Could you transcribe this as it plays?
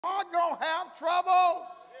are going to have trouble.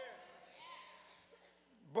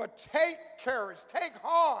 But take courage, take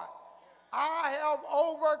heart. I have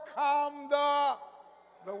overcome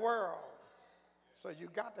the world. So you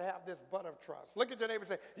got to have this butt of trust. Look at your neighbor and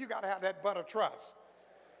say, you got to have that butt of trust.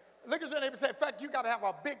 Look at your neighbor and say, in fact, you got to have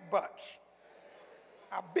a big butt.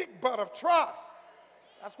 A big butt of trust.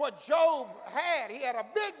 That's what Job had. He had a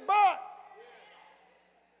big butt.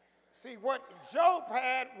 See, what Job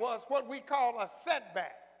had was what we call a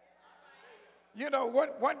setback. You know,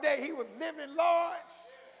 one day he was living large,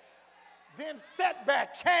 then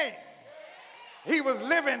setback came. He was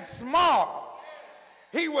living small.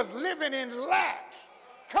 He was living in lack.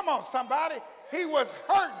 Come on, somebody. He was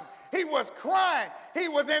hurting. He was crying. He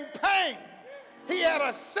was in pain. He had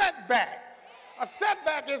a setback. A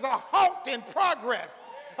setback is a halt in progress.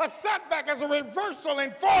 A setback is a reversal in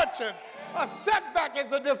fortunes. A setback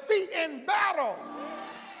is a defeat in battle.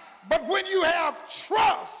 But when you have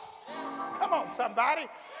trust, come on, somebody,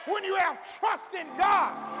 when you have trust in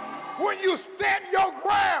God, when you stand your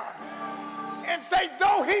ground and say,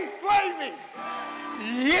 though he slay me,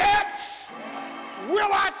 yet will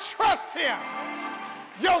I trust him.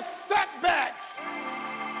 Your setbacks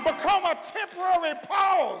become a temporary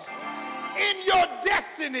pause in your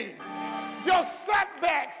destiny. Your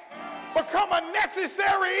setbacks become a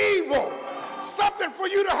necessary evil, something for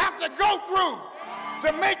you to have to go through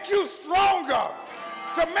to make you stronger,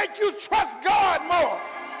 to make you trust God more,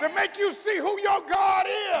 to make you see who your God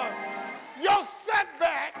is. Your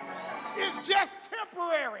setback is just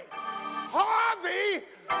temporary. Harvey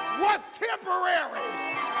was temporary.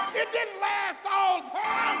 It didn't last all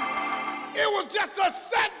time. It was just a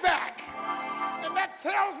setback. And that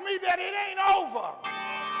tells me that it ain't over.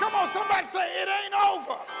 Come on, somebody say it ain't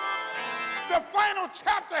over. The final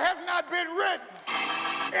chapter has not been written.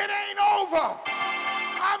 It ain't over.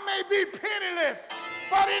 I may be penniless,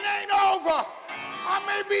 but it ain't over. I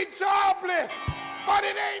may be jobless, but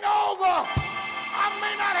it ain't over. I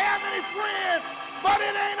may not have any friends, but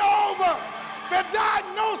it ain't over. The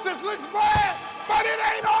diagnosis looks bad, but it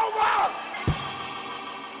ain't over.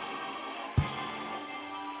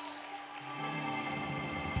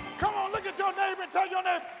 Come on, look at your neighbor and tell your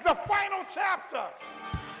neighbor, the final chapter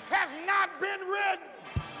has not been written.